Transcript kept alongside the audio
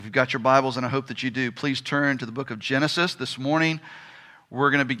If you've got your Bibles, and I hope that you do, please turn to the book of Genesis. This morning,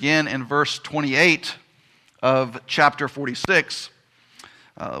 we're going to begin in verse 28 of chapter 46.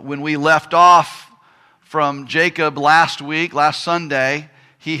 When we left off from Jacob last Sunday,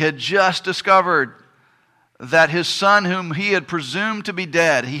 he had just discovered that his son, whom he had presumed to be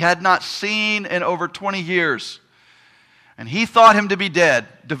dead, he had not seen in over 20 years. And he thought him to be dead,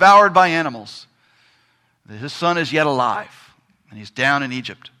 devoured by animals. That his son is yet alive. And he's down in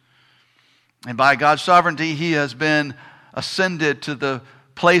Egypt. And by God's sovereignty, he has been ascended to the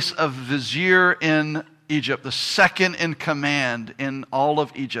place of vizier in Egypt, the second in command in all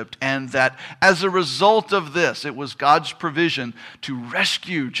of Egypt. And that as a result of this, it was God's provision to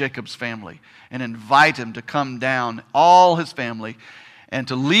rescue Jacob's family and invite him to come down, all his family, and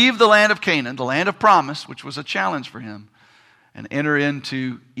to leave the land of Canaan, the land of promise, which was a challenge for him, and enter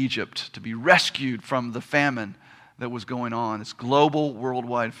into Egypt to be rescued from the famine that was going on, this global,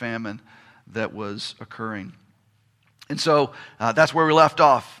 worldwide famine that was occurring. And so that's where we left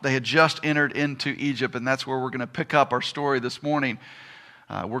off. They had just entered into Egypt, and that's where we're going to pick up our story this morning.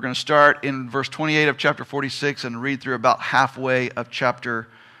 We're going to start in verse 28 of chapter 46 and read through about halfway of chapter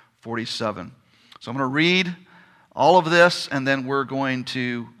 47. So I'm going to read all of this, and then we're going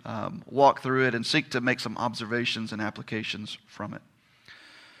to walk through it and seek to make some observations and applications from it.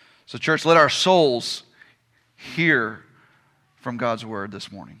 So church, let our souls hear from God's word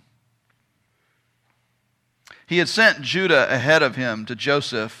this morning. He had sent Judah ahead of him to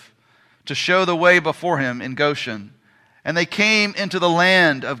Joseph to show the way before him in Goshen, and they came into the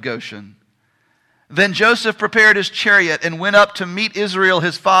land of Goshen. Then Joseph prepared his chariot and went up to meet Israel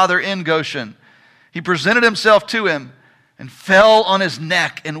his father in Goshen. He presented himself to him and fell on his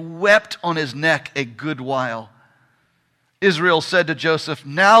neck and wept on his neck a good while. Israel said to Joseph,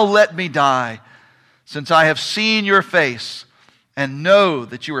 "Now let me die, since I have seen your face and know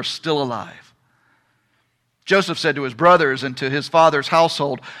that you are still alive." Joseph said to his brothers and to his father's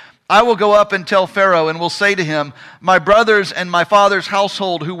household, "I will go up and tell Pharaoh and will say to him, 'My brothers and my father's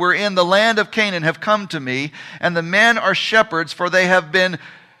household who were in the land of Canaan have come to me, and the men are shepherds, for they have been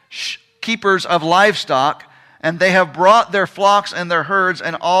keepers of livestock, and they have brought their flocks and their herds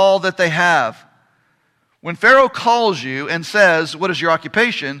and all that they have.' When Pharaoh calls you and says, 'What is your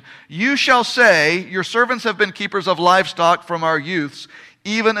occupation?' you shall say, 'Your servants have been keepers of livestock from our youths,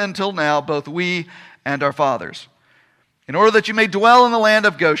 even until now, both we and our fathers. In order that you may dwell in the land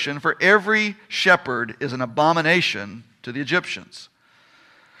of Goshen, for every shepherd is an abomination to the Egyptians.'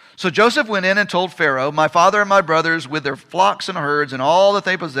 So Joseph went in and told Pharaoh, 'My father and my brothers with their flocks and herds and all that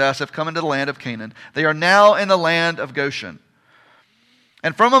they possess have come into the land of Canaan. They are now in the land of Goshen.'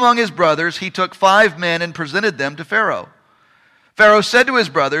 And from among his brothers he took 5 men and presented them to Pharaoh. Pharaoh said to his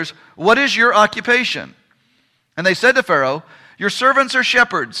brothers, 'What is your occupation?' And they said to Pharaoh, 'Your servants are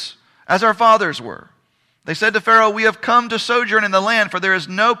shepherds, as our fathers were.' They said to Pharaoh, 'We have come to sojourn in the land, for there is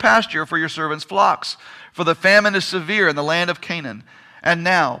no pasture for your servants' flocks, for the famine is severe in the land of Canaan. And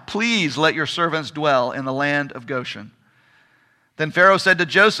now, please let your servants dwell in the land of Goshen.' Then Pharaoh said to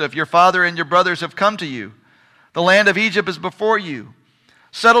Joseph, 'Your father and your brothers have come to you. The land of Egypt is before you.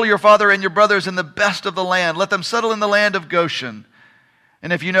 Settle your father and your brothers in the best of the land. Let them settle in the land of Goshen.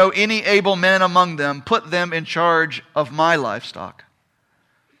 And if you know any able men among them, put them in charge of my livestock.'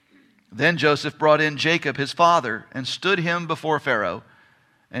 Then Joseph brought in Jacob his father and stood him before Pharaoh.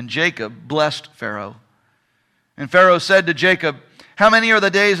 And Jacob blessed Pharaoh. And Pharaoh said to Jacob, 'How many are the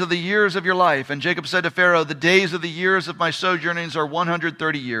days of the years of your life?' And Jacob said to Pharaoh, 'The days of the years of my sojournings are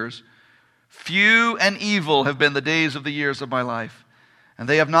 130 years. Few and evil have been the days of the years of my life. And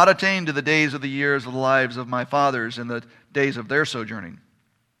they have not attained to the days of the years of the lives of my fathers in the days of their sojourning.'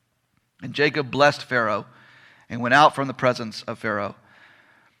 And Jacob blessed Pharaoh and went out from the presence of Pharaoh.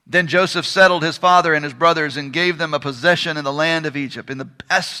 Then Joseph settled his father and his brothers and gave them a possession in the land of Egypt, in the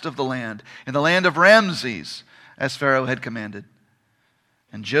best of the land, in the land of Ramses, as Pharaoh had commanded.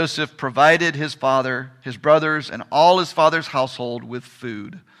 And Joseph provided his father, his brothers, and all his father's household with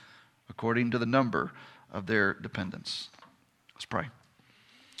food, according to the number of their dependents." Let's pray.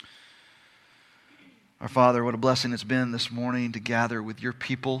 Our Father, what a blessing it's been this morning to gather with your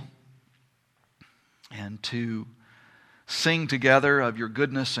people and to sing together of your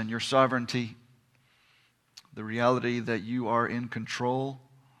goodness and your sovereignty, the reality that you are in control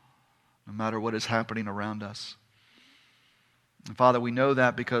no matter what is happening around us. And Father, we know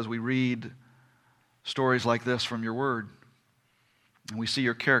that because we read stories like this from your word, and we see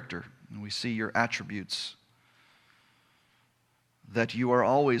your character, and we see your attributes, that you are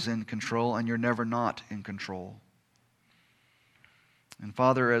always in control and you're never not in control. And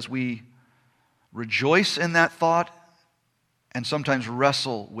Father, as we rejoice in that thought and sometimes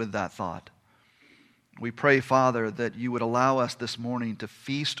wrestle with that thought. We pray, Father, that you would allow us this morning to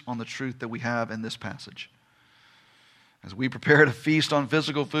feast on the truth that we have in this passage. As we prepare to feast on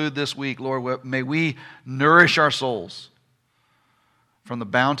physical food this week, Lord, may we nourish our souls from the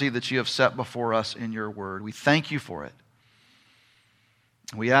bounty that you have set before us in your word. We thank you for it.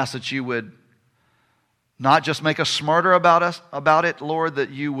 We ask that you would not just make us smarter about it, Lord, that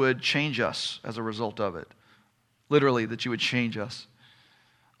you would change us as a result of it. Literally, that you would change us.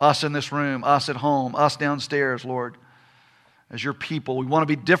 Us in this room, us at home, us downstairs, Lord, as your people. We want to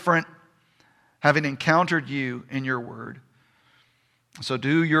be different, having encountered you in your word. So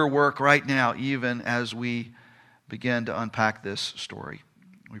do your work right now, even as we begin to unpack this story.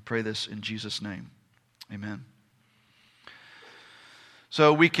 We pray this in Jesus' name. Amen.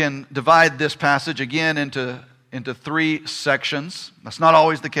 So we can divide this passage again into three sections. That's not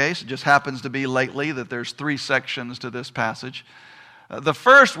always the case. It just happens to be lately that there's three sections to this passage. The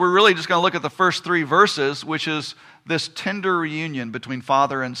first, we're really just going to look at the first three verses, which is this tender reunion between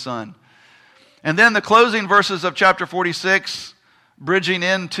father and son. And then the closing verses of chapter 46, bridging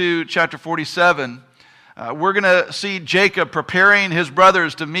into chapter 47, we're going to see Jacob preparing his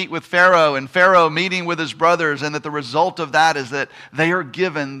brothers to meet with Pharaoh, and Pharaoh meeting with his brothers, and that the result of that is that they are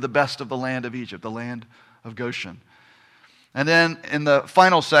given the best of the land of Egypt, the land of Goshen. And then in the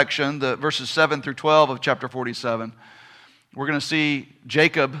final section, the verses 7 through 12 of chapter 47, we're going to see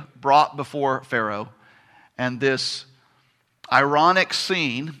Jacob brought before Pharaoh, and this ironic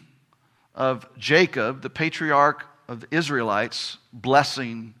scene of Jacob, the patriarch of the Israelites,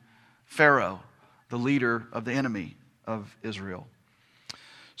 blessing Pharaoh, the leader of the enemy of Israel.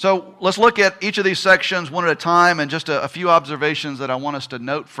 So let's look at each of these sections one at a time, and just a few observations that I want us to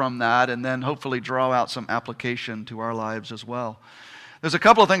note from that, and then hopefully draw out some application to our lives as well. There's a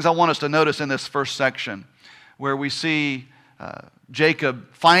couple of things I want us to notice in this first section, where we see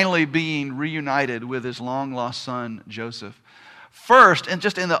Jacob finally being reunited with his long-lost son, Joseph. First, and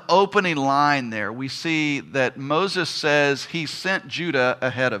just in the opening line there, we see that Moses says he sent Judah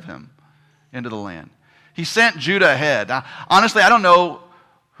ahead of him into the land. He sent Judah ahead. Now, honestly, I don't know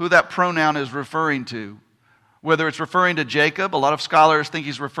who that pronoun is referring to. Whether it's referring to Jacob, a lot of scholars think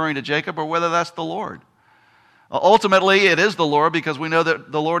he's referring to Jacob, or whether that's the Lord. Ultimately, it is the Lord, because we know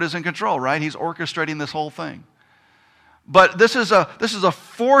that the Lord is in control, right? He's orchestrating this whole thing. But this is a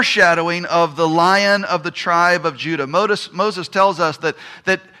foreshadowing of the Lion of the tribe of Judah. Moses tells us that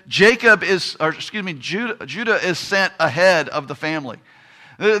Judah is sent ahead of the family.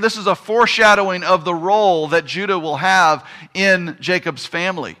 This is a foreshadowing of the role that Judah will have in Jacob's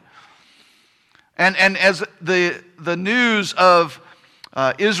family. And as the news of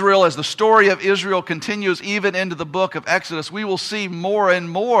Israel, as the story of Israel continues even into the book of Exodus, we will see more and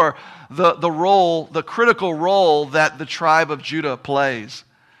more the critical role that the tribe of Judah plays.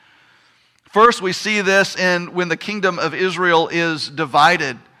 First, we see this when the kingdom of Israel is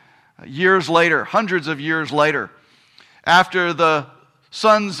divided years later, hundreds of years later, after the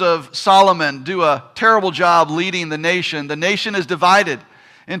sons of Solomon do a terrible job leading the nation is divided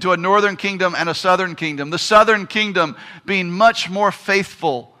into a northern kingdom and a southern kingdom. The southern kingdom being much more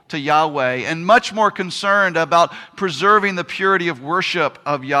faithful to Yahweh and much more concerned about preserving the purity of worship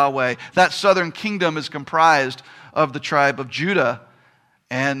of Yahweh. That southern kingdom is comprised of the tribe of Judah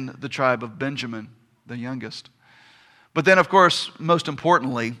and the tribe of Benjamin, the youngest. But then, of course, most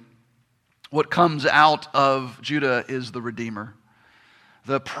importantly, what comes out of Judah is the Redeemer,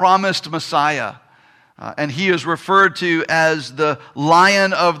 the promised Messiah. And he is referred to as the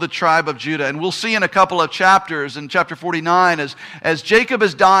Lion of the tribe of Judah. And we'll see in a couple of chapters, in chapter 49, as Jacob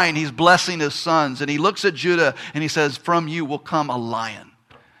is dying, he's blessing his sons. And he looks at Judah and he says, "From you will come a lion."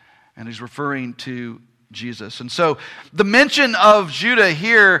 And he's referring to Jesus. And so the mention of Judah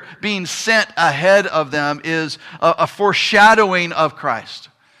here being sent ahead of them is a foreshadowing of Christ.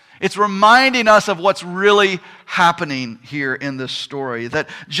 It's reminding us of what's really happening here in this story. That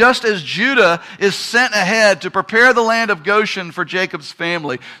just as Judah is sent ahead to prepare the land of Goshen for Jacob's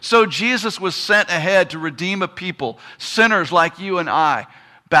family, so Jesus was sent ahead to redeem a people, sinners like you and I,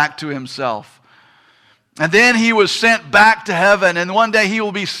 back to himself. And then he was sent back to heaven, and one day he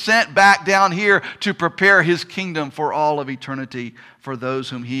will be sent back down here to prepare his kingdom for all of eternity for those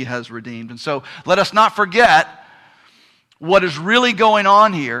whom he has redeemed. And so let us not forget what is really going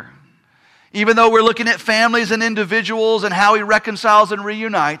on here. Even though we're looking at families and individuals and how he reconciles and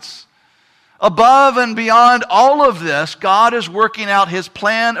reunites, above and beyond all of this, God is working out his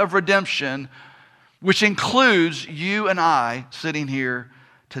plan of redemption, which includes you and I sitting here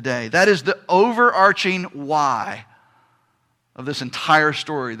today. That is the overarching why of this entire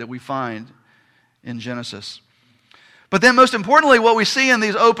story that we find in Genesis. But then most importantly, what we see in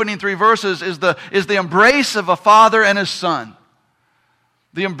these opening 3 verses is the embrace of a father and his son.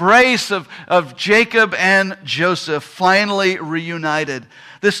 The embrace of Jacob and Joseph finally reunited.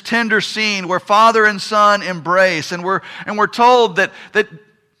 This tender scene where father and son embrace. And we're told that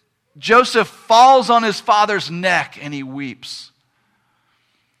Joseph falls on his father's neck and he weeps.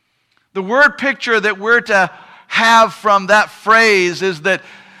 The word picture that we're to have from that phrase is that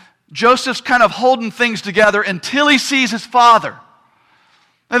Joseph's kind of holding things together until he sees his father.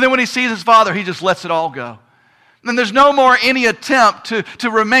 And then when he sees his father, he just lets it all go. And there's no more any attempt to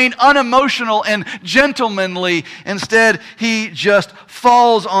remain unemotional and gentlemanly. Instead, he just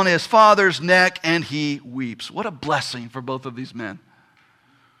falls on his father's neck and he weeps. What a blessing for both of these men.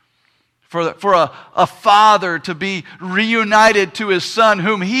 For a father to be reunited to his son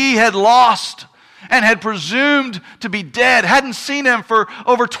whom he had lost and had presumed to be dead, hadn't seen him for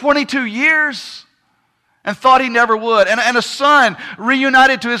over 22 years. And thought he never would. And a son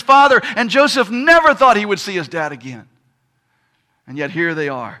reunited to his father. And Joseph never thought he would see his dad again. And yet here they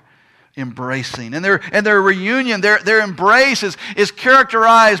are, embracing. And their reunion, their embrace is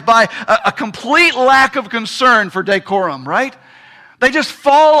characterized by a complete lack of concern for decorum, right? They just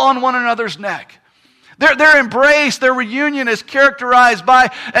fall on one another's neck. Their embrace, their reunion is characterized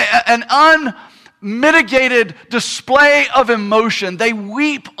by an unmitigated display of emotion. They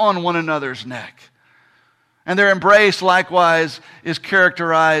weep on one another's neck. And their embrace, likewise, is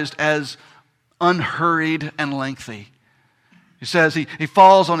characterized as unhurried and lengthy. He says he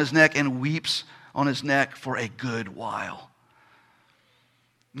falls on his neck and weeps on his neck for a good while.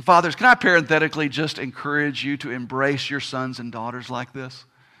 And fathers, can I parenthetically just encourage you to embrace your sons and daughters like this?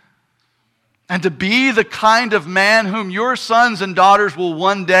 And to be the kind of man whom your sons and daughters will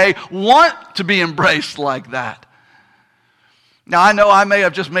one day want to be embraced like that. Now, I know I may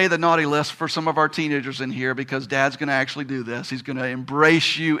have just made the naughty list for some of our teenagers in here because Dad's going to actually do this. He's going to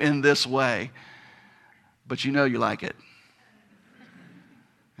embrace you in this way. But you know you like it.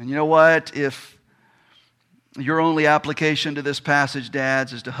 And you know what? If your only application to this passage,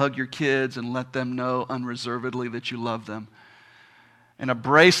 dads, is to hug your kids and let them know unreservedly that you love them. And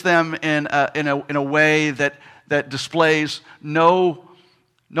embrace them in a way that displays no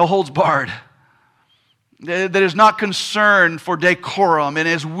holds barred. That is not concerned for decorum and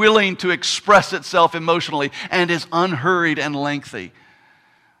is willing to express itself emotionally and is unhurried and lengthy.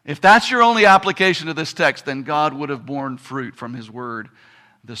 If that's your only application to this text, then God would have borne fruit from His Word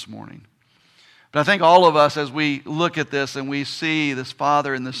this morning. But I think all of us, as we look at this and we see this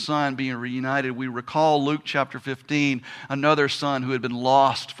father and this son being reunited, we recall Luke chapter 15, another son who had been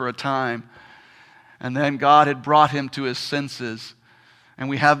lost for a time. And then God had brought him to his senses. And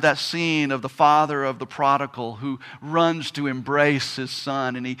we have that scene of the father of the prodigal who runs to embrace his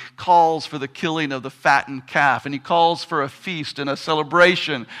son. And he calls for the killing of the fattened calf. And he calls for a feast and a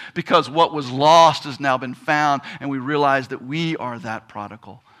celebration because what was lost has now been found. And we realize that we are that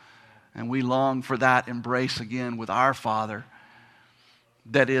prodigal. And we long for that embrace again with our Father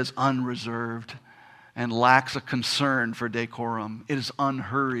that is unreserved and lacks a concern for decorum. It is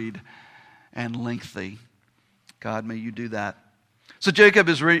unhurried and lengthy. God, may you do that. So Jacob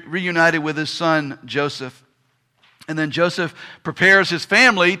is reunited with his son Joseph. And then Joseph prepares his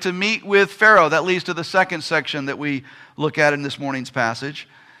family to meet with Pharaoh. That leads to the second section that we look at in this morning's passage,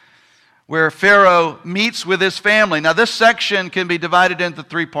 where Pharaoh meets with his family. Now this section can be divided into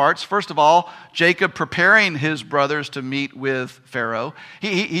 3 parts. First of all, Jacob preparing his brothers to meet with Pharaoh.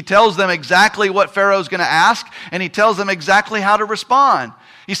 He tells them exactly what Pharaoh's going to ask, and he tells them exactly how to respond.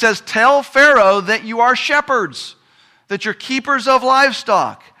 He says, "Tell Pharaoh that you are shepherds, that you're keepers of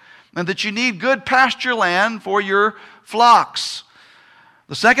livestock, and that you need good pasture land for your flocks."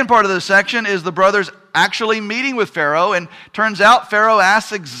 The second part of this section is the brothers actually meeting with Pharaoh, and turns out Pharaoh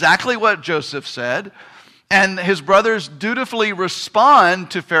asks exactly what Joseph said, and his brothers dutifully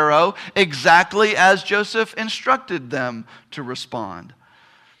respond to Pharaoh exactly as Joseph instructed them to respond.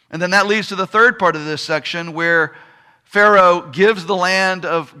 And then that leads to the third part of this section where Pharaoh gives the land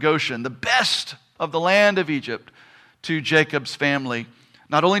of Goshen, the best of the land of Egypt, to Jacob's family,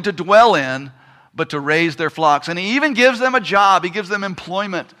 not only to dwell in, but to raise their flocks. And he even gives them a job. He gives them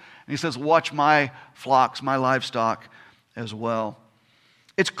employment. And he says, "Watch my flocks, my livestock as well."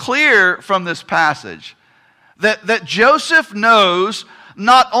 It's clear from this passage that Joseph knows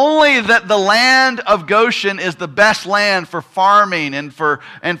not only that the land of Goshen is the best land for farming and for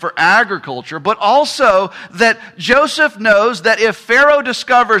agriculture, but also that Joseph knows that if Pharaoh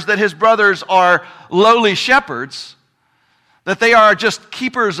discovers that his brothers are lowly shepherds, that they are just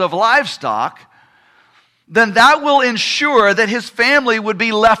keepers of livestock, then that will ensure that his family would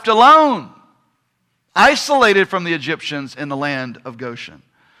be left alone isolated from the Egyptians in the land of Goshen.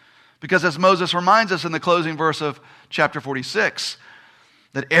 Because as Moses reminds us in the closing verse of chapter 46,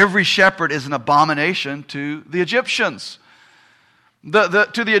 that every shepherd is an abomination to the Egyptians.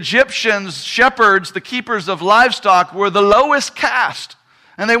 To the Egyptians, shepherds, the keepers of livestock, were the lowest caste,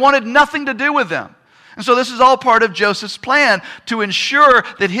 and they wanted nothing to do with them. And so this is all part of Joseph's plan to ensure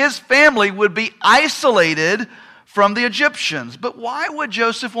that his family would be isolated from the Egyptians. But why would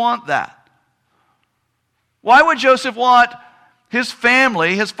Joseph want that? Why would Joseph want his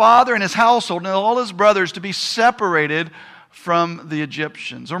family, his father and his household, and all his brothers to be separated from the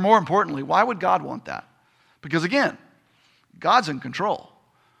Egyptians? Or more importantly, why would God want that? Because again, God's in control.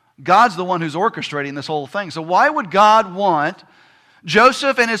 God's the one who's orchestrating this whole thing. So why would God want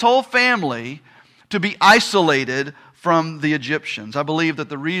Joseph and his whole family to be isolated from the Egyptians? I believe that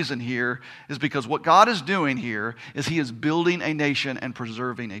the reason here is because what God is doing here is He is building a nation and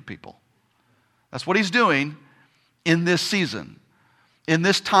preserving a people. That's what He's doing in this season, in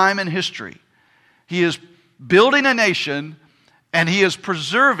this time in history. He is building a nation and He is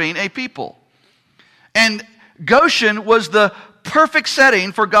preserving a people. And Goshen was the perfect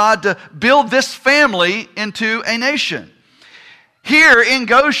setting for God to build this family into a nation. Here in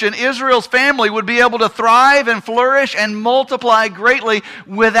Goshen, Israel's family would be able to thrive and flourish and multiply greatly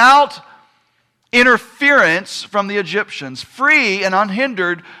without interference from the Egyptians, free and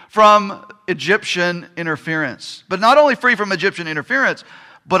unhindered from Egyptian interference. But not only free from Egyptian interference,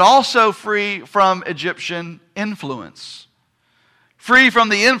 but also free from Egyptian influence. Free from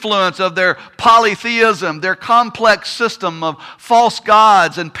the influence of their polytheism, their complex system of false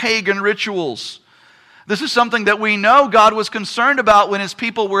gods and pagan rituals. This is something that we know God was concerned about when His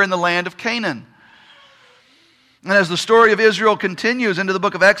people were in the land of Canaan. And as the story of Israel continues into the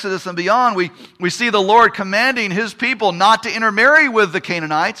book of Exodus and beyond, we see the Lord commanding His people not to intermarry with the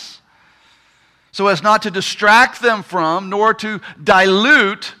Canaanites, so as not to distract them from, nor to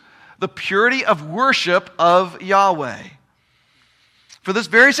dilute the purity of worship of Yahweh. For this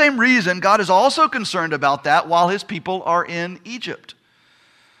very same reason, God is also concerned about that while His people are in Egypt.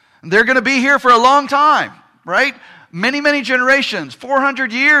 They're going to be here for a long time, right? Many, many generations,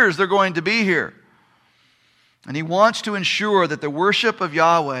 400 years they're going to be here. And He wants to ensure that the worship of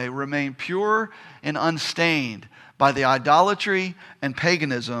Yahweh remain pure and unstained by the idolatry and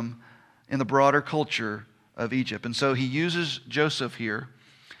paganism in the broader culture of Egypt. And so He uses Joseph here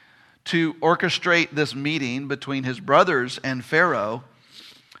to orchestrate this meeting between his brothers and Pharaoh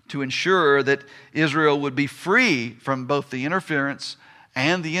to ensure that Israel would be free from both the interference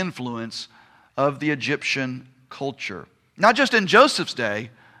and the influence of the Egyptian culture. Not just in Joseph's day,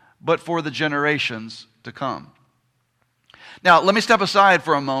 but for the generations to come. Now, let me step aside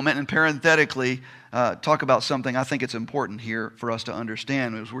for a moment and parenthetically talk about something I think it's important here for us to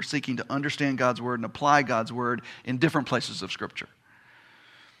understand as we're seeking to understand God's Word and apply God's Word in different places of Scripture.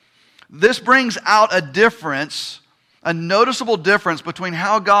 This brings out a difference, a noticeable difference between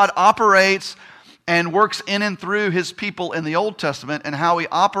how God operates and works in and through His people in the Old Testament and how He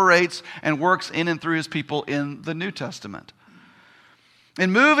operates and works in and through His people in the New Testament.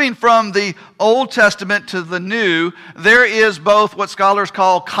 In moving from the Old Testament to the New, there is both what scholars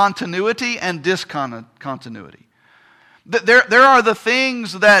call continuity and discontinuity. There are the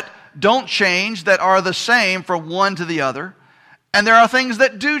things that don't change, that are the same from one to the other, and there are things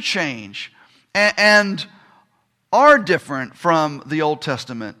that do change and are different from the Old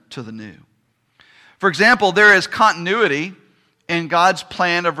Testament to the New. For example, there is continuity in God's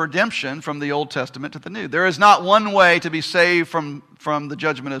plan of redemption from the Old Testament to the New. There is not one way to be saved from the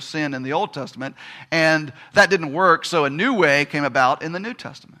judgment of sin in the Old Testament, and that didn't work, so a new way came about in the New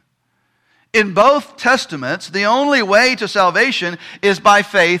Testament. In both Testaments, the only way to salvation is by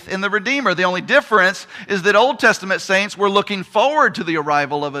faith in the Redeemer. The only difference is that Old Testament saints were looking forward to the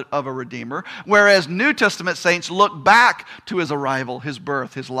arrival of a Redeemer, whereas New Testament saints look back to His arrival, His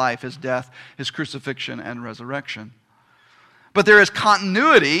birth, His life, His death, His crucifixion, and resurrection. But there is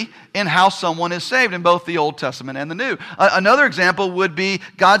continuity in how someone is saved in both the Old Testament and the New. Another example would be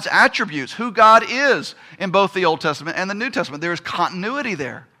God's attributes, who God is in both the Old Testament and the New Testament. There is continuity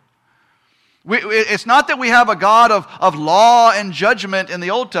there. It's not that we have a God of law and judgment in the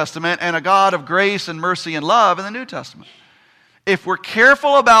Old Testament and a God of grace and mercy and love in the New Testament. If we're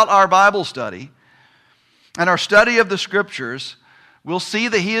careful about our Bible study and our study of the Scriptures, we'll see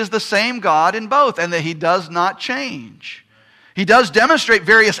that He is the same God in both and that He does not change. He does demonstrate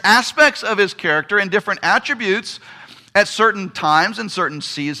various aspects of His character and different attributes at certain times and certain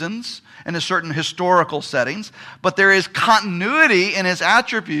seasons and in certain historical settings, but there is continuity in His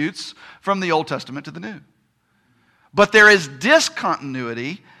attributes from the Old Testament to the New. But there is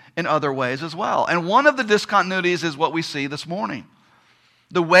discontinuity in other ways as well. And one of the discontinuities is what we see this morning.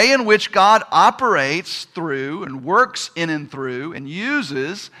 The way in which God operates through and works in and through and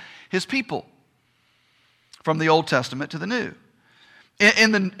uses his people from the Old Testament to the New.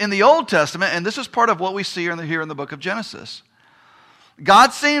 In the Old Testament, and this is part of what we see here in the book of Genesis,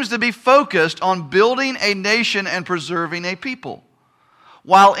 God seems to be focused on building a nation and preserving a people.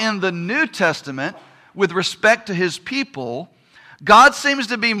 While in the New Testament, with respect to his people, God seems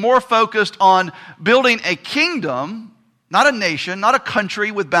to be more focused on building a kingdom, not a nation, not a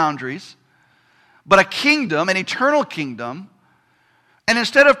country with boundaries, but a kingdom, an eternal kingdom. And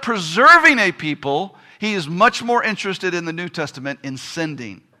instead of preserving a people, he is much more interested in the New Testament in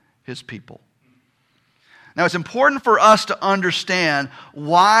sending his people. Now, it's important for us to understand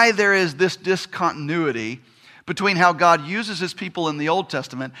why there is this discontinuity between how God uses his people in the Old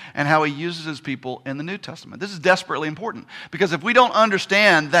Testament and how he uses his people in the New Testament. This is desperately important, because if we don't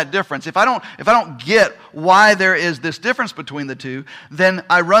understand that difference, if I don't get why there is this difference between the two, then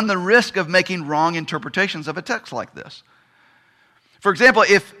I run the risk of making wrong interpretations of a text like this. For example,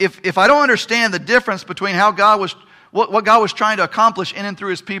 if I don't understand the difference between how what God was trying to accomplish in and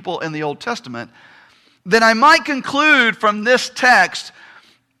through his people in the Old Testament, then I might conclude from this text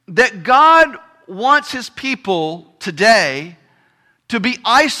that God wants his people today to be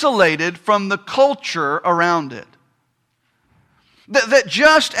isolated from the culture around it. That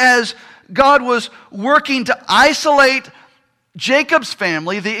just as God was working to isolate Jacob's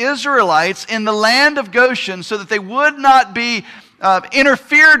family, the Israelites, in the land of Goshen so that they would not be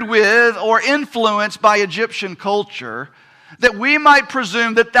interfered with or influenced by Egyptian culture, that we might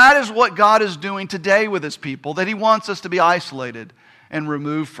presume that that is what God is doing today with his people, that he wants us to be isolated and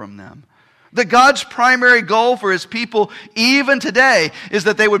removed from them. That God's primary goal for his people, even today, is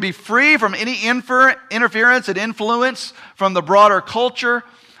that they would be free from any interference and influence from the broader culture,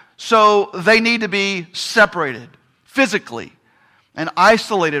 so they need to be separated physically and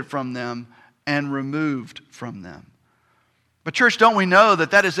isolated from them and removed from them. But church, don't we know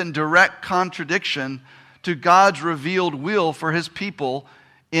that that is in direct contradiction to God's revealed will for his people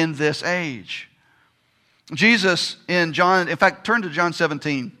in this age? Jesus in fact, turn to John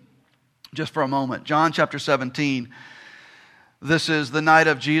 17 just for a moment. John chapter 17. This is the night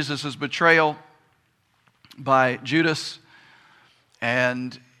of Jesus' betrayal by Judas,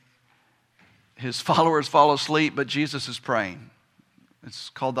 and his followers fall asleep, but Jesus is praying. It's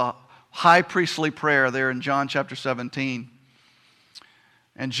called the high priestly prayer there in John chapter 17.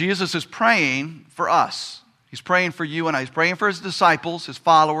 And Jesus is praying for us. He's praying for you and I. He's praying for his disciples, his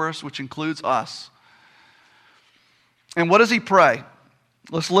followers, which includes us. And what does he pray?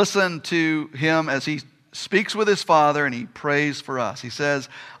 Let's listen to him as he speaks with his Father and he prays for us. He says,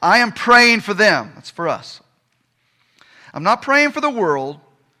 I am praying for them. That's for us. I'm not praying for the world,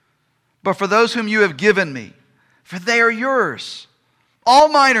 but for those whom you have given me, for they are yours. All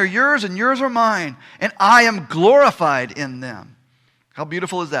mine are yours and yours are mine, and I am glorified in them. How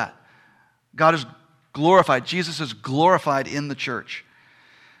beautiful is that? God is glorified. Jesus is glorified in the church.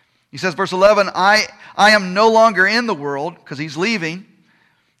 He says, verse 11, I am no longer in the world, because he's leaving.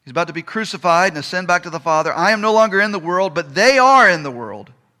 He's about to be crucified and ascend back to the Father. I am no longer in the world, but they are in the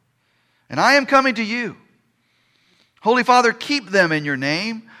world. And I am coming to you. Holy Father, keep them in your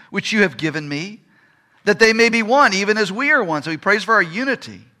name, which you have given me, that they may be one, even as we are one. So he prays for our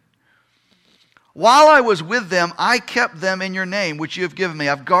unity. While I was with them, I kept them in your name, which you have given me.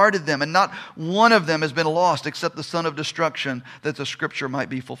 I've guarded them, and not one of them has been lost except the son of destruction, that the scripture might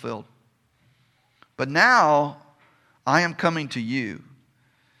be fulfilled. But now I am coming to you.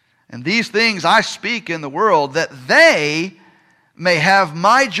 And these things I speak in the world, that they may have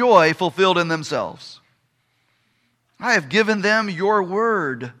my joy fulfilled in themselves. I have given them your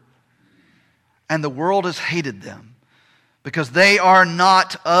word, and the world has hated them, because they are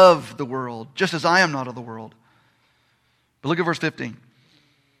not of the world, just as I am not of the world. But look at verse 15.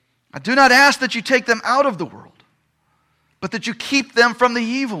 I do not ask that you take them out of the world, but that you keep them from the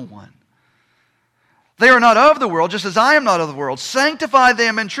evil one. They are not of the world, just as I am not of the world. Sanctify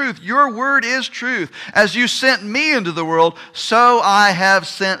them in truth. Your word is truth. As you sent me into the world, so I have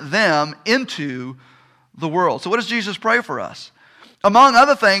sent them into the world. So what does Jesus pray for us? Among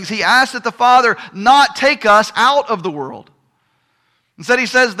other things, he asks that the Father not take us out of the world. Instead, he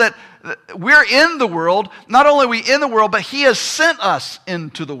says that we're in the world. Not only are we in the world, but he has sent us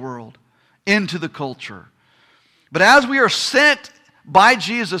into the world, into the culture. But as we are sent by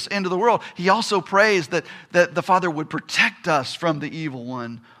Jesus into the world, he also prays that the Father would protect us from the evil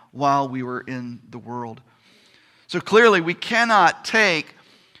one while we were in the world. So clearly, we cannot take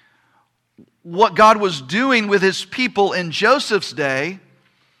what God was doing with his people in Joseph's day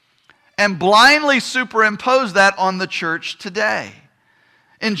and blindly superimpose that on the church today.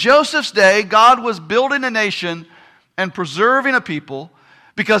 In Joseph's day, God was building a nation and preserving a people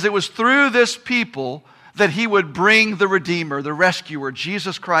because it was through this people that he would bring the Redeemer, the rescuer,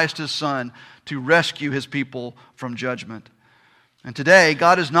 Jesus Christ, his Son, to rescue his people from judgment. And today,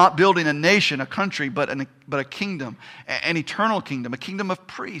 God is not building a nation, a country, but a kingdom, an eternal kingdom, a kingdom of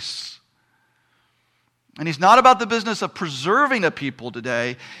priests. And he's not about the business of preserving a people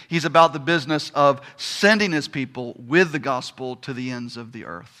today. He's about the business of sending his people with the gospel to the ends of the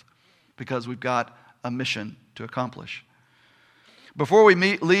earth, because we've got a mission to accomplish. Before we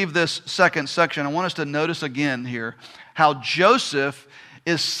leave this second section, I want us to notice again here how Joseph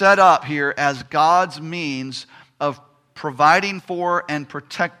is set up here as God's means of providing for and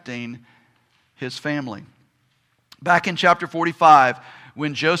protecting his family. Back in chapter 45,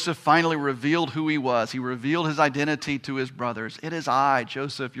 when Joseph finally revealed who he was, he revealed his identity to his brothers. It is I,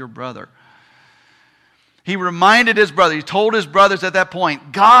 Joseph, your brother. He reminded his brother, he told his brothers at that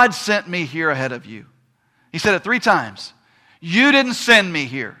point, God sent me here ahead of you. He said it 3 times. You didn't send me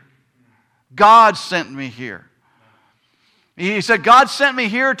here. God sent me here. He said, God sent me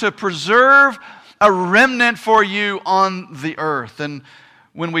here to preserve a remnant for you on the earth. And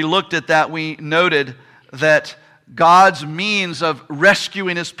when we looked at that, we noted that God's means of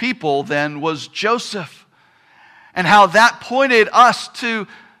rescuing his people then was Joseph. And how that pointed us to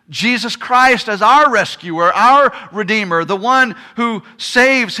Jesus Christ as our rescuer, our Redeemer, the one who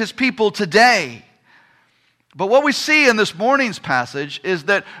saves his people today. But what we see in this morning's passage is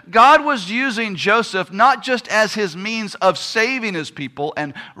that God was using Joseph not just as his means of saving his people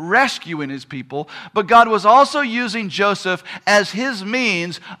and rescuing his people, but God was also using Joseph as his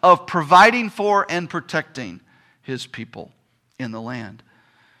means of providing for and protecting his people in the land.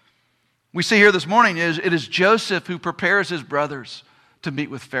 We see here this morning it is Joseph who prepares his brothers to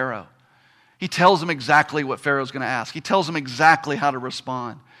meet with Pharaoh. He tells them exactly what Pharaoh's going to ask. He tells them exactly how to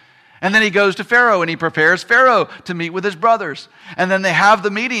respond. And then he goes to Pharaoh and he prepares Pharaoh to meet with his brothers. And then they have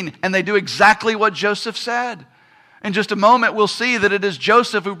the meeting and they do exactly what Joseph said. In just a moment, we'll see that it is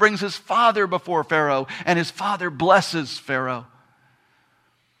Joseph who brings his father before Pharaoh, and his father blesses Pharaoh.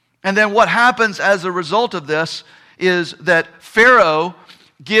 And then what happens as a result of this is that Pharaoh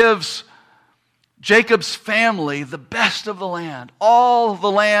gives Jacob's family the best of the land, all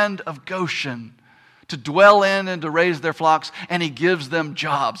the land of Goshen, to dwell in and to raise their flocks, and he gives them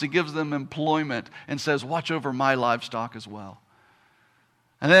jobs. He gives them employment and says, watch over my livestock as well.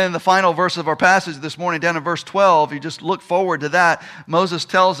 And then in the final verse of our passage this morning, down in verse 12, you just look forward to that. Moses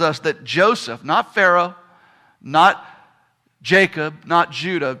tells us that Joseph, not Pharaoh, not Jacob, not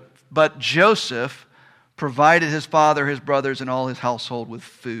Judah, but Joseph provided his father, his brothers, and all his household with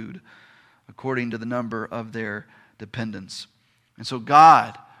food according to the number of their dependents. And so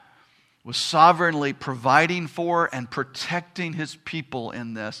God was sovereignly providing for and protecting his people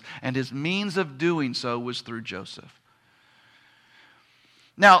in this, and his means of doing so was through Joseph.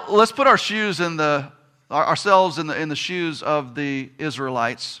 Now, let's put ourselves in the shoes of the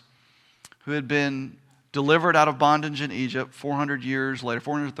Israelites who had been delivered out of bondage in Egypt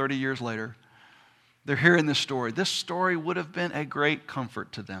 430 years later. They're hearing this story. This story would have been a great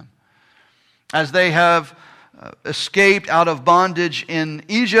comfort to them. As they have escaped out of bondage in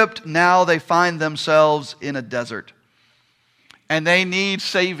Egypt, now they find themselves in a desert. And they need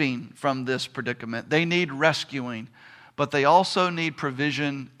saving from this predicament. They need rescuing, but they also need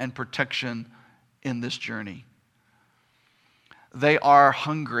provision and protection in this journey. They are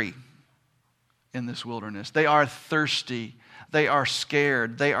hungry in this wilderness. They are thirsty. They are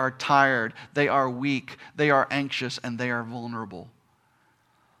scared. They are tired. They are weak. They are anxious, and they are vulnerable.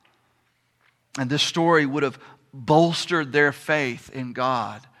 And this story would have bolstered their faith in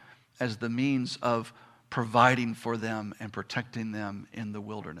God as the means of providing for them and protecting them in the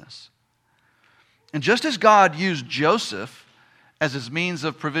wilderness. And just as God used Joseph as his means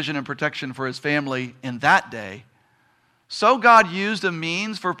of provision and protection for his family in that day, so God used a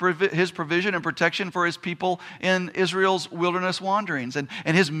means for his provision and protection for his people in Israel's wilderness wanderings. And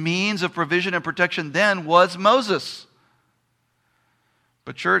his means of provision and protection then was Moses.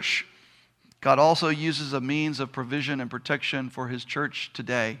 But church, God also uses a means of provision and protection for his church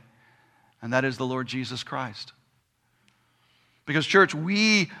today, and that is the Lord Jesus Christ. Because church,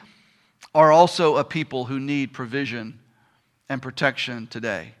 we are also a people who need provision and protection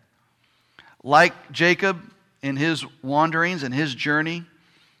today. Like Jacob in his wanderings and his journey,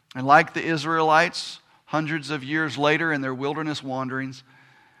 and like the Israelites hundreds of years later in their wilderness wanderings,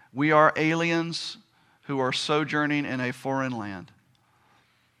 we are aliens who are sojourning in a foreign land.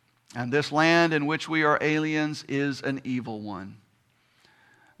 And this land in which we are aliens is an evil one.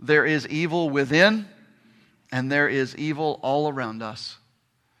 there is evil within, and there is evil all around us.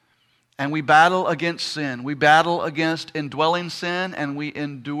 And we battle against sin. We battle against indwelling sin, and we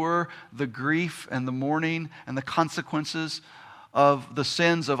endure the grief and the mourning and the consequences of the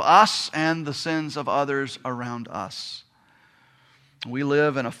sins of us and the sins of others around us. We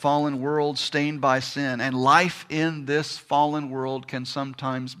live in a fallen world stained by sin, and life in this fallen world can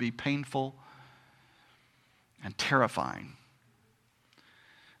sometimes be painful and terrifying.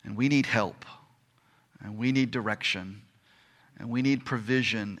 And we need help, and we need direction, and we need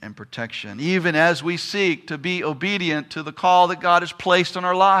provision and protection, even as we seek to be obedient to the call that God has placed on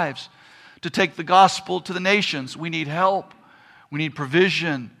our lives, to take the gospel to the nations. We need help, we need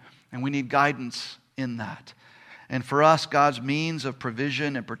provision, and we need guidance in that. And for us, God's means of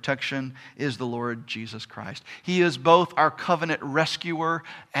provision and protection is the Lord Jesus Christ. He is both our covenant rescuer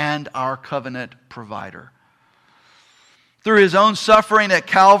and our covenant provider. Through His own suffering at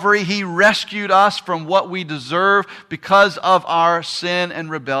Calvary, He rescued us from what we deserve because of our sin and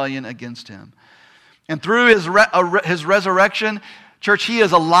rebellion against Him. And through His resurrection, church, He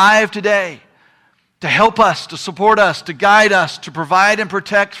is alive today to help us, to support us, to guide us, to provide and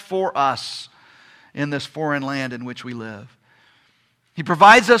protect for us in this foreign land in which we live. He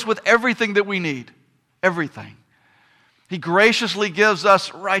provides us with everything that we need. Everything. He graciously gives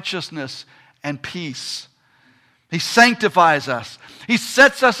us righteousness and peace. He sanctifies us. He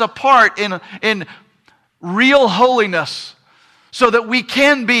sets us apart in real holiness so that we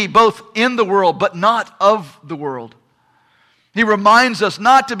can be both in the world but not of the world. He reminds us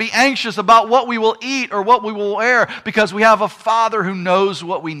not to be anxious about what we will eat or what we will wear because we have a Father who knows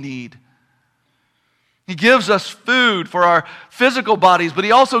what we need. He gives us food for our physical bodies, but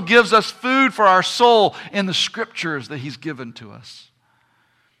He also gives us food for our soul in the Scriptures that He's given to us.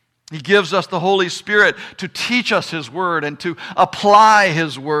 He gives us the Holy Spirit to teach us His Word and to apply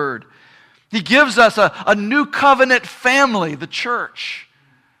His Word. He gives us a new covenant family, the church.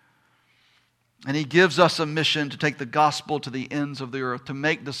 And He gives us a mission to take the gospel to the ends of the earth, to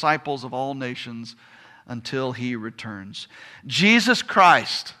make disciples of all nations until He returns. Jesus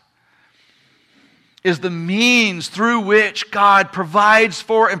Christ is the means through which God provides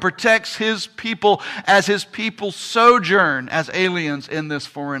for and protects His people as His people sojourn as aliens in this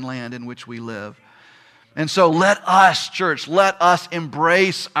foreign land in which we live. And so let us, church, let us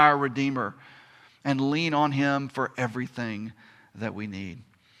embrace our Redeemer and lean on Him for everything that we need.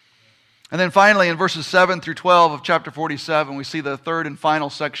 And then finally, in verses 7 through 12 of chapter 47, we see the third and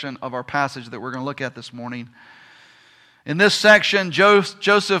final section of our passage that we're going to look at this morning. In this section,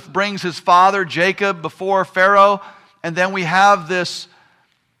 Joseph brings his father, Jacob, before Pharaoh, and then we have this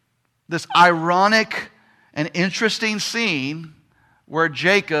ironic and interesting scene where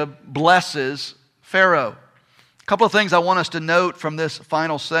Jacob blesses Pharaoh. A couple of things I want us to note from this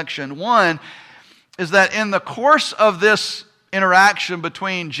final section. One is that in the course of this interaction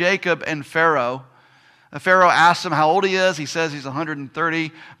between Jacob and Pharaoh asks him how old he is. He says he's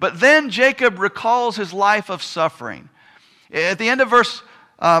 130. But then Jacob recalls his life of suffering. At the end of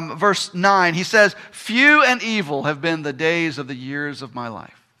verse 9, he says, "Few and evil have been the days of the years of my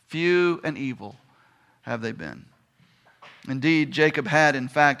life. Few and evil have they been." Indeed, Jacob had, in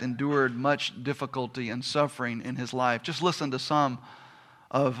fact, endured much difficulty and suffering in his life. Just listen to some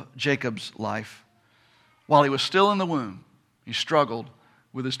of Jacob's life. While he was still in the womb, he struggled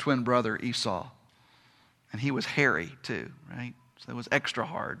with his twin brother Esau. And he was hairy too, right? So it was extra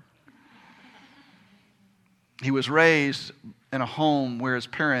hard. He was raised in a home where his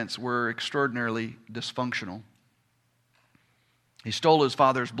parents were extraordinarily dysfunctional. He stole his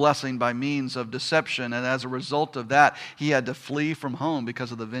father's blessing by means of deception, and as a result of that, he had to flee from home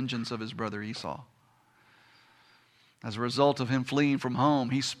because of the vengeance of his brother Esau. As a result of him fleeing from home,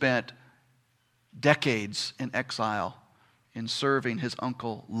 he spent decades in exile in serving his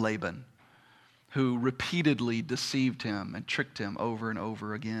uncle Laban, who repeatedly deceived him and tricked him over and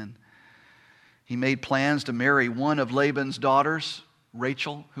over again. He made plans to marry one of Laban's daughters,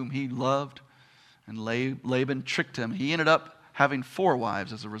 Rachel, whom he loved, and Laban tricked him. He ended up having 4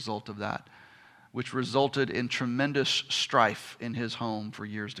 wives as a result of that, which resulted in tremendous strife in his home for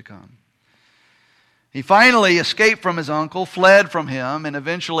years to come. He finally escaped from his uncle, fled from him, and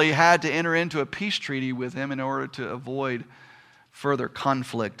eventually had to enter into a peace treaty with him in order to avoid further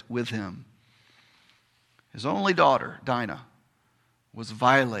conflict with him. His only daughter, Dinah, was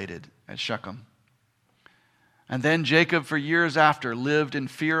violated at Shechem. And then Jacob, for years after, lived in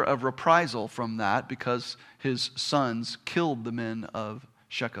fear of reprisal from that because his sons killed the men of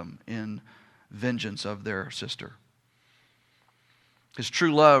Shechem in vengeance of their sister. His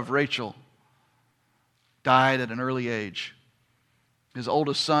true love, Rachel, died at an early age. His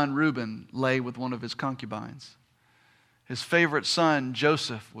oldest son, Reuben, lay with one of his concubines. His favorite son,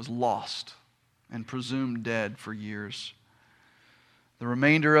 Joseph, was lost and presumed dead for years. The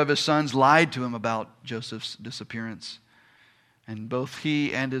remainder of his sons lied to him about Joseph's disappearance. And both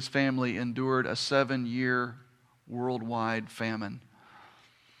he and his family endured a 7-year worldwide famine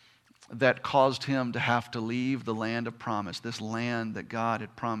that caused him to have to leave the land of promise, this land that God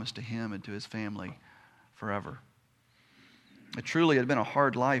had promised to him and to his family forever. It truly had been a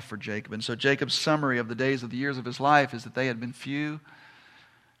hard life for Jacob. And so Jacob's summary of the days of the years of his life is that they had been few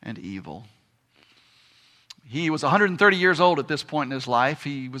and evil. He was 130 years old at this point in his life.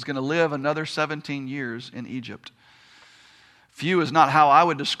 He was going to live another 17 years in Egypt. Few is not how I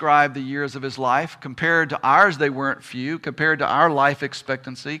would describe the years of his life. Compared to ours, they weren't few. Compared to our life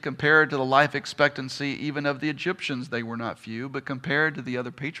expectancy, compared to the life expectancy even of the Egyptians, they were not few. But compared to the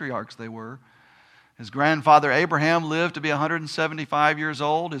other patriarchs, they were. His grandfather Abraham lived to be 175 years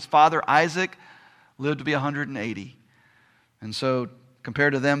old. His father Isaac lived to be 180. And so,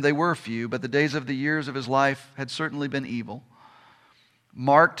 compared to them, they were few. But the days of the years of his life had certainly been evil,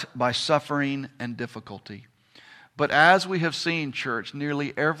 marked by suffering and difficulty. But as we have seen, church,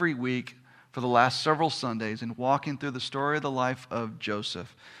 nearly every week for the last several Sundays in walking through the story of the life of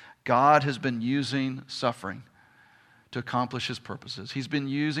Joseph, God has been using suffering to accomplish His purposes. He's been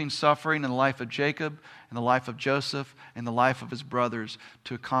using suffering in the life of Jacob, in the life of Joseph, in the life of his brothers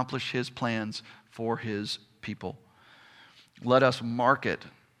to accomplish His plans for His people. Let us mark it,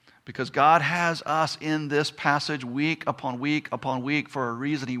 because God has us in this passage week upon week upon week for a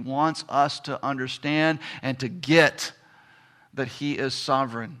reason. He wants us to understand and to get that He is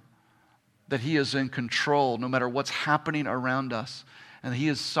sovereign, that He is in control no matter what's happening around us, and He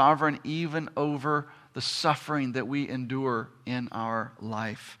is sovereign even over the suffering that we endure in our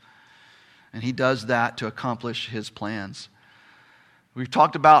life. And He does that to accomplish His plans. We've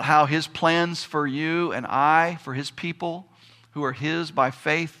talked about how His plans for you and I, for His people who are His by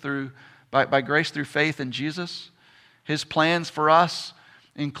faith by grace through faith in Jesus. His plans for us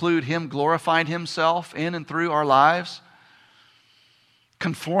include Him glorifying Himself in and through our lives,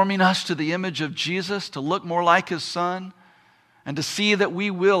 conforming us to the image of Jesus, to look more like His Son, and to see that we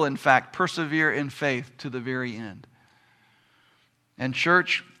will, in fact, persevere in faith to the very end. And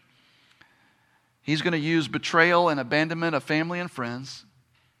church, He's going to use betrayal and abandonment of family and friends.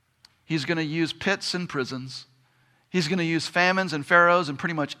 He's going to use pits and prisons. He's going to use famines and pharaohs and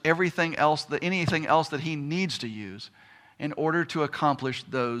pretty much anything else that He needs to use in order to accomplish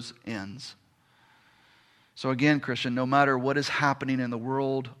those ends. So again, Christian, no matter what is happening in the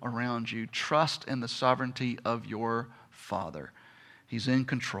world around you, trust in the sovereignty of your Father. He's in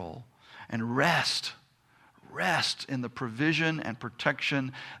control. And rest in the provision and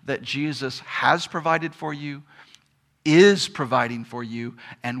protection that Jesus has provided for you, is providing for you,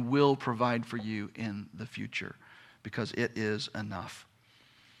 and will provide for you in the future, because it is enough.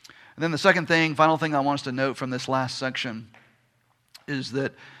 And then the final thing I want us to note from this last section is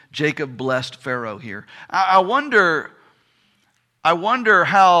that Jacob blessed Pharaoh here. I wonder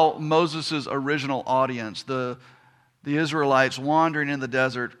how Moses' original audience, the Israelites wandering in the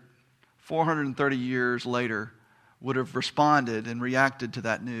desert 430 years later, would have responded and reacted to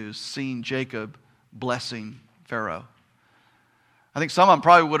that news, seeing Jacob blessing Pharaoh. I think some of them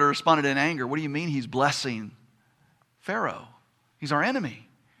probably would have responded in anger. What do you mean he's blessing Pharaoh? He's our enemy.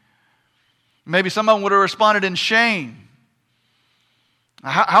 Maybe some of them would have responded in shame.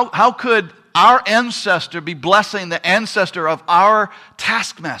 How could our ancestor be blessing the ancestor of our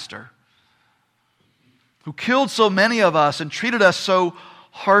taskmaster, who killed so many of us and treated us so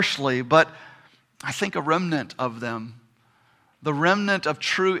harshly? But I think a remnant of them, the remnant of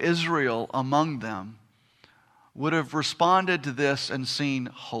true Israel among them, would have responded to this and seen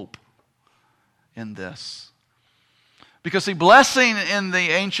hope in this. Because see, blessing in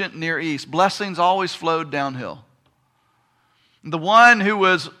the ancient Near East, blessings always flowed downhill. The one who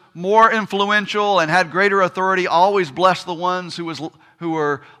was more influential and had greater authority always blessed the ones who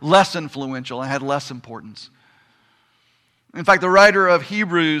were less influential and had less importance. In fact, the writer of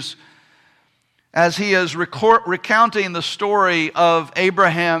Hebrews, as he is recounting the story of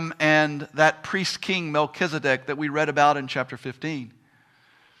Abraham and that priest-king Melchizedek that we read about in chapter 15,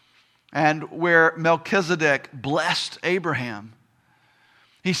 and where Melchizedek blessed Abraham,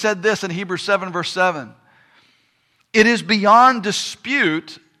 he said this in Hebrews 7 verse 7, "It is beyond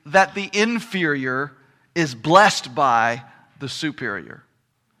dispute that the inferior is blessed by the superior."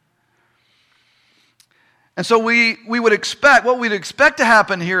 And so what we'd expect to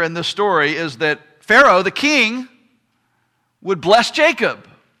happen here in this story is that Pharaoh, the king, would bless Jacob,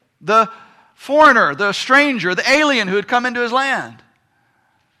 the foreigner, the stranger, the alien who had come into his land.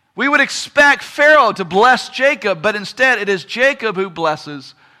 We would expect Pharaoh to bless Jacob, but instead it is Jacob who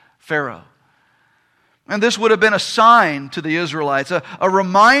blesses Pharaoh. And this would have been a sign to the Israelites, a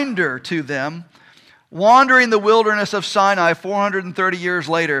reminder to them, wandering the wilderness of Sinai 430 years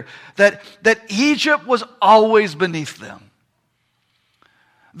later, that Egypt was always beneath them.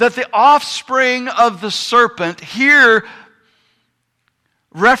 That the offspring of the serpent, here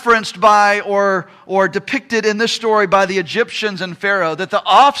referenced by or depicted in this story by the Egyptians and Pharaoh, that the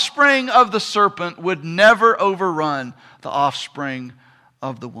offspring of the serpent would never overrun the offspring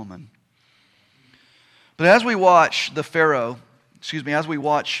of the woman. But as we watch as we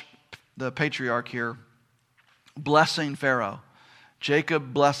watch the patriarch here blessing Pharaoh,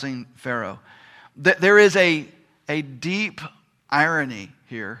 Jacob blessing Pharaoh, there is a deep irony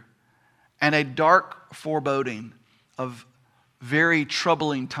here and a dark foreboding of very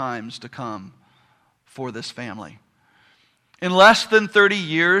troubling times to come for this family. In less than 30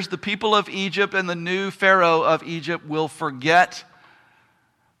 years, the people of Egypt and the new Pharaoh of Egypt will forget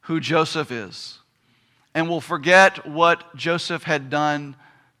who Joseph is, and will forget what Joseph had done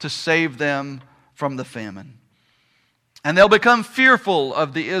to save them from the famine. And they'll become fearful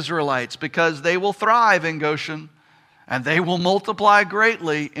of the Israelites because they will thrive in Goshen, and they will multiply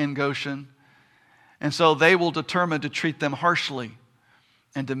greatly in Goshen. And so they will determine to treat them harshly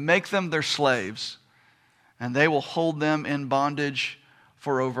and to make them their slaves. And they will hold them in bondage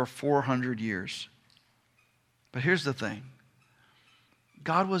for over 400 years. But here's the thing.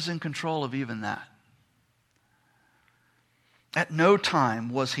 God was in control of even that. At no time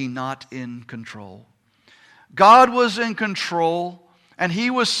was He not in control. God was in control, and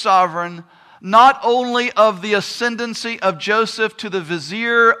He was sovereign not only of the ascendancy of Joseph to the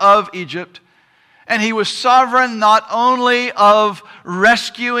vizier of Egypt, and He was sovereign not only of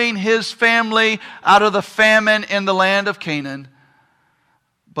rescuing his family out of the famine in the land of Canaan,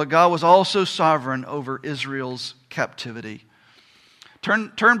 but God was also sovereign over Israel's captivity.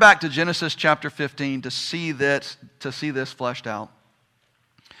 Turn back to Genesis chapter 15 to see this fleshed out.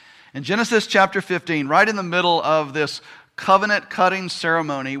 In Genesis chapter 15, right in the middle of this covenant-cutting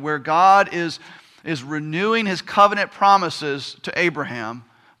ceremony where God is renewing His covenant promises to Abraham,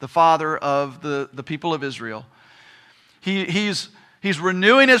 the father of the people of Israel. He's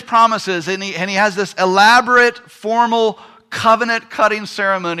renewing His promises, and he has this elaborate, formal covenant-cutting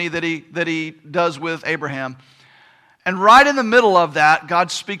ceremony that he does with Abraham. And right in the middle of that, God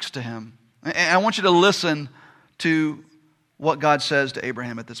speaks to him. And I want you to listen to what God says to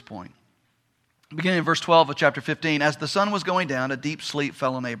Abraham at this point. Beginning in verse 12 of chapter 15, as the sun was going down, a deep sleep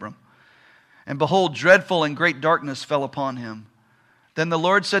fell on Abram. And behold, dreadful and great darkness fell upon him. Then the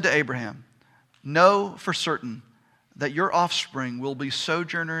Lord said to Abraham, know for certain that your offspring will be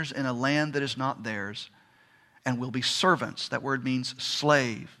sojourners in a land that is not theirs, and will be servants. That word means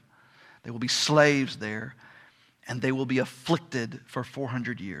slave. They will be slaves there, and they will be afflicted for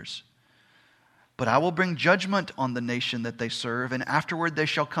 400 years. But I will bring judgment on the nation that they serve, and afterward they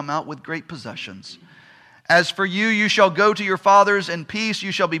shall come out with great possessions. As for you, you shall go to your fathers in peace.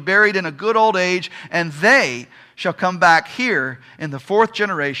 You shall be buried in a good old age, and they shall come back here in the 4th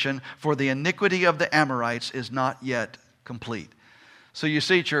generation, for the iniquity of the Amorites is not yet complete. So you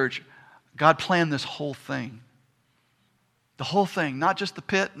see, church, God planned this whole thing. The whole thing, not just the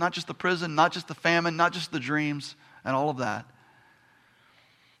pit, not just the prison, not just the famine, not just the dreams and all of that.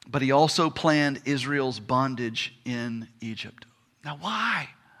 But He also planned Israel's bondage in Egypt. Now why?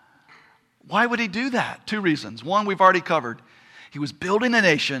 Why would He do that? 2 reasons. One, we've already covered. He was building a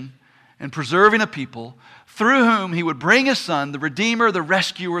nation and preserving a people through whom He would bring His Son, the Redeemer, the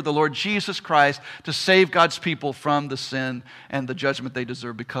Rescuer, the Lord Jesus Christ, to save God's people from the sin and the judgment they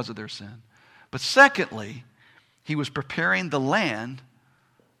deserve because of their sin. But secondly, He was preparing the land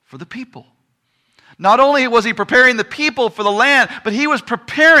for the people. Not only was He preparing the people for the land, but He was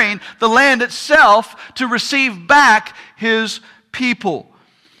preparing the land itself to receive back His people.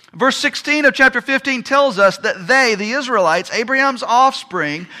 Verse 16 of chapter 15 tells us that they, the Israelites, Abraham's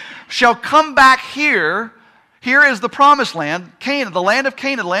offspring, shall come back here. Here is the promised land, Canaan, the land of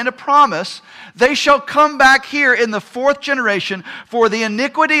Canaan, the land of promise. They shall come back here in the 4th generation, for the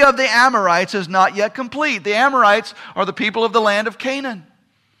iniquity of the Amorites is not yet complete. The Amorites are the people of the land of Canaan.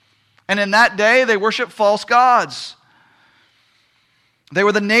 And in that day, they worshiped false gods. They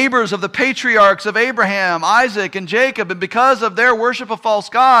were the neighbors of the patriarchs of Abraham, Isaac, and Jacob. And because of their worship of false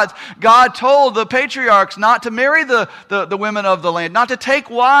gods, God told the patriarchs not to marry the women of the land, not to take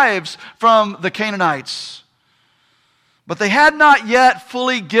wives from the Canaanites. But they had not yet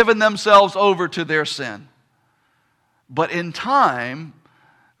fully given themselves over to their sin. But in time,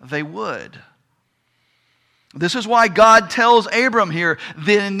 they would. This is why God tells Abram here,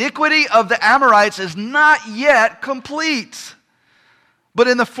 the iniquity of the Amorites is not yet complete. But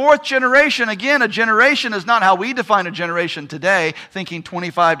in the fourth generation, again, a generation is not how we define a generation today, thinking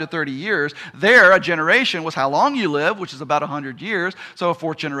 25 to 30 years. There, a generation was how long you live, which is about 100 years. So a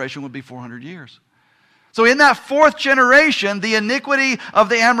fourth generation would be 400 years. So in that fourth generation, the iniquity of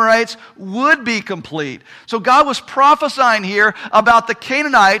the Amorites would be complete. So God was prophesying here about the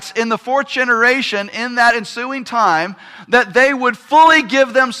Canaanites in the fourth generation in that ensuing time, that they would fully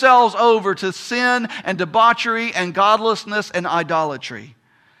give themselves over to sin and debauchery and godlessness and idolatry.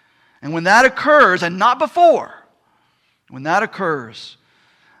 And when that occurs, and not before, when that occurs,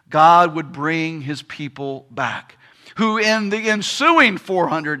 God would bring His people back, who in the ensuing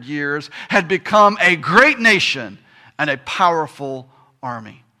 400 years had become a great nation and a powerful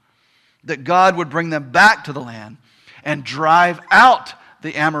army. That God would bring them back to the land and drive out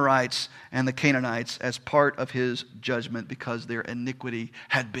the Amorites and the Canaanites as part of His judgment because their iniquity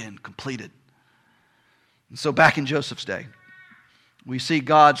had been completed. And so back in Joseph's day, we see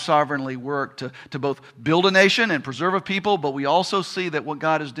God sovereignly work to both build a nation and preserve a people, but we also see that what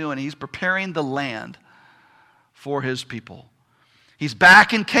God is doing, He's preparing the land for His people. He's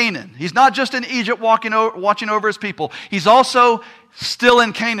back in Canaan. He's not just in Egypt watching over His people. He's also still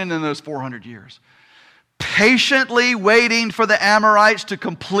in Canaan in those 400 years, patiently waiting for the Amorites to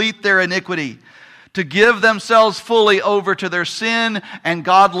complete their iniquity, to give themselves fully over to their sin and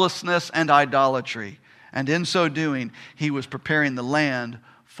godlessness and idolatry. And in so doing, He was preparing the land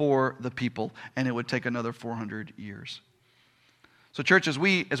for the people, and it would take another 400 years. So church, as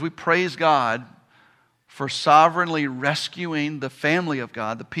we praise God for sovereignly rescuing the family of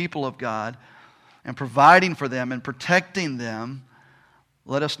God, the people of God, and providing for them and protecting them,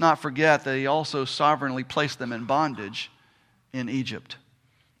 let us not forget that He also sovereignly placed them in bondage in Egypt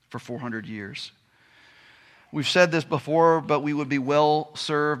for 400 years. We've said this before, but we would be well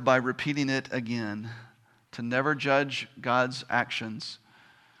served by repeating it again, to never judge God's actions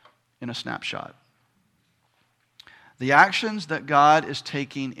in a snapshot. The actions that God is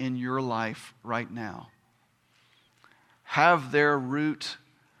taking in your life right now have their root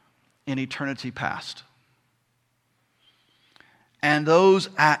in eternity past. And those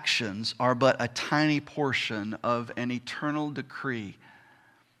actions are but a tiny portion of an eternal decree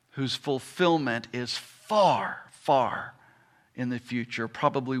whose fulfillment is far, far in the future,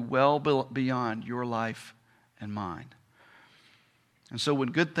 probably well beyond your life and mine. And so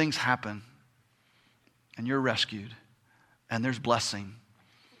when good things happen and you're rescued and there's blessing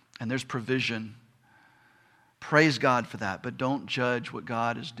and there's provision, praise God for that, but don't judge what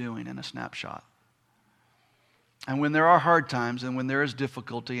God is doing in a snapshot. And when there are hard times, and when there is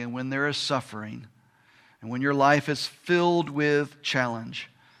difficulty, and when there is suffering, and when your life is filled with challenge,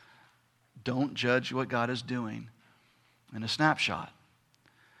 don't judge what God is doing in a snapshot.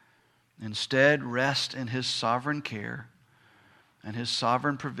 Instead, rest in His sovereign care and His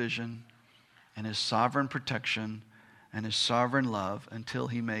sovereign provision and His sovereign protection and His sovereign love until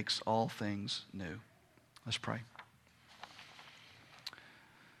He makes all things new. Let's pray.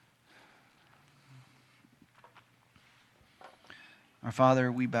 Our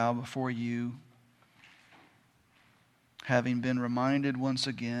Father, we bow before You, having been reminded once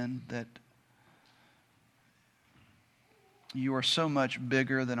again that You are so much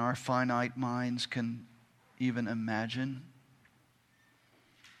bigger than our finite minds can even imagine.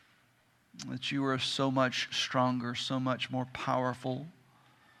 That You are so much stronger, so much more powerful,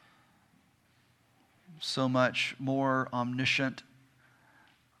 so much more omniscient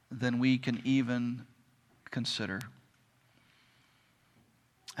than we can even consider.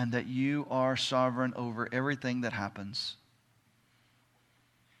 And that You are sovereign over everything that happens.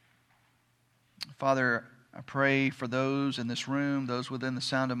 Father, I pray for those in this room, those within the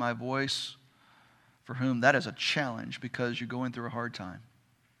sound of my voice, for whom that is a challenge because you're going through a hard time.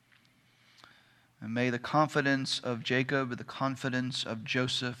 And may the confidence of Jacob, the confidence of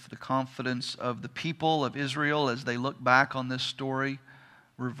Joseph, the confidence of the people of Israel as they look back on this story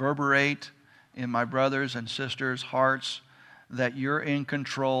reverberate in my brothers and sisters' hearts, that You're in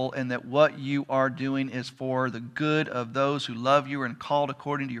control and that what You are doing is for the good of those who love You and called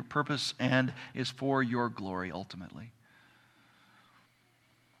according to Your purpose and is for Your glory ultimately.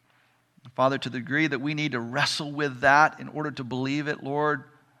 Father, to the degree that we need to wrestle with that in order to believe it, Lord,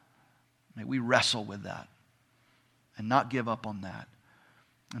 may we wrestle with that and not give up on that.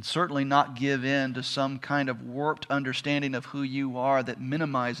 And certainly not give in to some kind of warped understanding of who You are that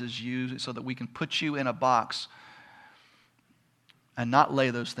minimizes You so that we can put You in a box and not lay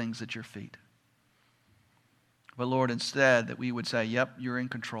those things at Your feet. But Lord, instead that we would say, yep, You're in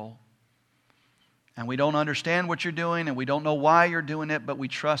control. And we don't understand what you're doing, and we don't know why you're doing it, but we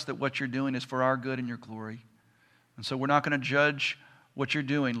trust that what you're doing is for our good and your glory. And so we're not going to judge what you're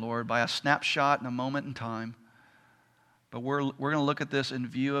doing, Lord, by a snapshot in a moment in time. But we're going to look at this in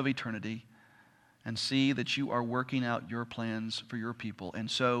view of eternity and see that you are working out your plans for your people. And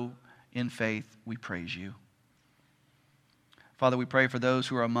so, in faith, we praise you. Father, we pray for those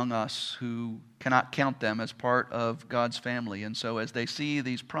who are among us who cannot count them as part of God's family. And so as they see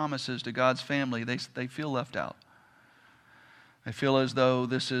these promises to God's family, they feel left out. They feel as though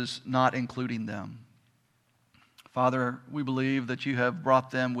this is not including them. Father, we believe that you have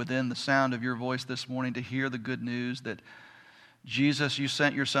brought them within the sound of your voice this morning to hear the good news that Jesus, you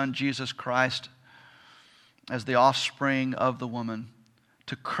sent your Son, Jesus Christ, as the offspring of the woman,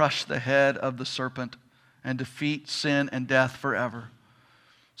 to crush the head of the serpent and defeat sin and death forever,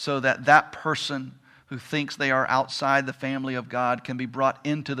 so that that person who thinks they are outside the family of God can be brought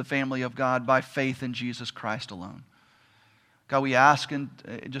into the family of God by faith in Jesus Christ alone. God, we ask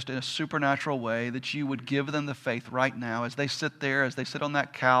just in a supernatural way that you would give them the faith right now as they sit there, as they sit on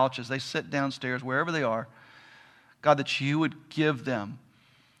that couch, as they sit downstairs, wherever they are. God, that you would give them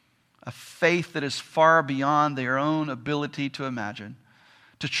a faith that is far beyond their own ability to imagine,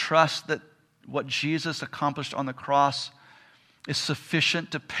 to trust that what Jesus accomplished on the cross is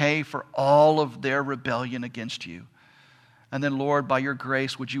sufficient to pay for all of their rebellion against you. And then, Lord, by your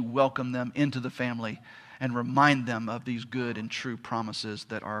grace, would you welcome them into the family and remind them of these good and true promises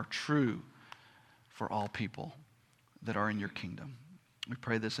that are true for all people that are in your kingdom. We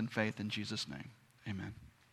pray this in faith in Jesus' name. Amen.